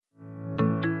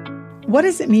What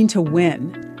does it mean to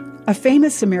win? A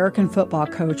famous American football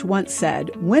coach once said,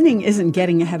 winning isn't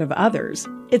getting ahead of others,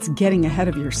 it's getting ahead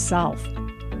of yourself.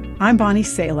 I'm Bonnie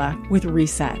Sala with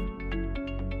Reset.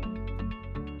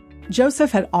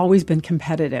 Joseph had always been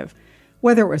competitive.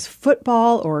 Whether it was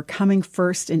football or coming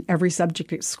first in every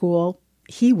subject at school,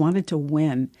 he wanted to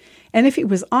win. And if he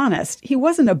was honest, he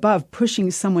wasn't above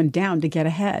pushing someone down to get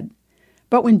ahead.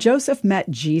 But when Joseph met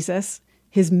Jesus,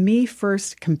 his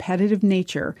me-first competitive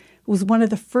nature was one of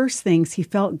the first things he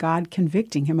felt God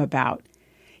convicting him about.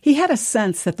 He had a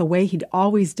sense that the way he'd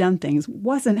always done things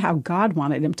wasn't how God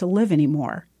wanted him to live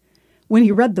anymore. When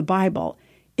he read the Bible,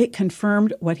 it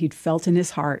confirmed what he'd felt in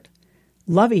his heart.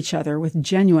 Love each other with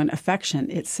genuine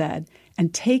affection, it said,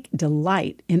 and take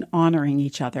delight in honoring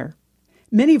each other.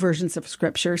 Many versions of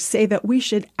Scripture say that we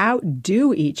should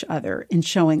outdo each other in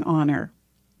showing honor.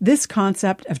 This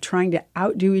concept of trying to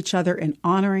outdo each other in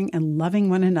honoring and loving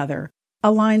one another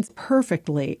aligns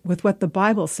perfectly with what the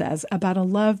Bible says about a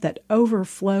love that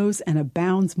overflows and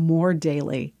abounds more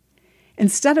daily.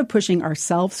 Instead of pushing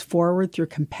ourselves forward through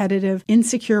competitive,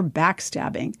 insecure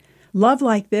backstabbing, love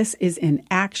like this is in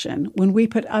action when we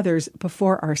put others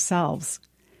before ourselves.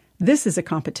 This is a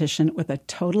competition with a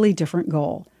totally different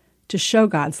goal: to show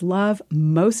God's love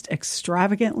most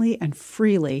extravagantly and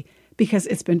freely because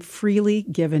it's been freely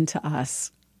given to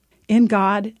us. In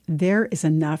God, there is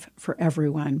enough for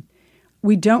everyone.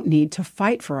 We don't need to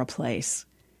fight for a place.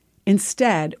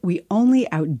 Instead, we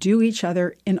only outdo each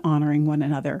other in honoring one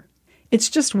another. It's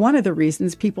just one of the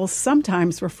reasons people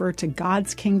sometimes refer to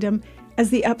God's kingdom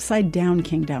as the upside-down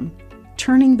kingdom,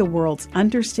 turning the world's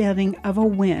understanding of a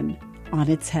win on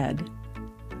its head.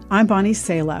 I'm Bonnie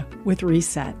Sala with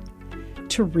Reset.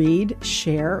 To read,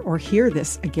 share, or hear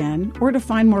this again, or to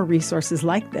find more resources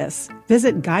like this,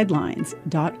 visit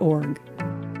guidelines.org.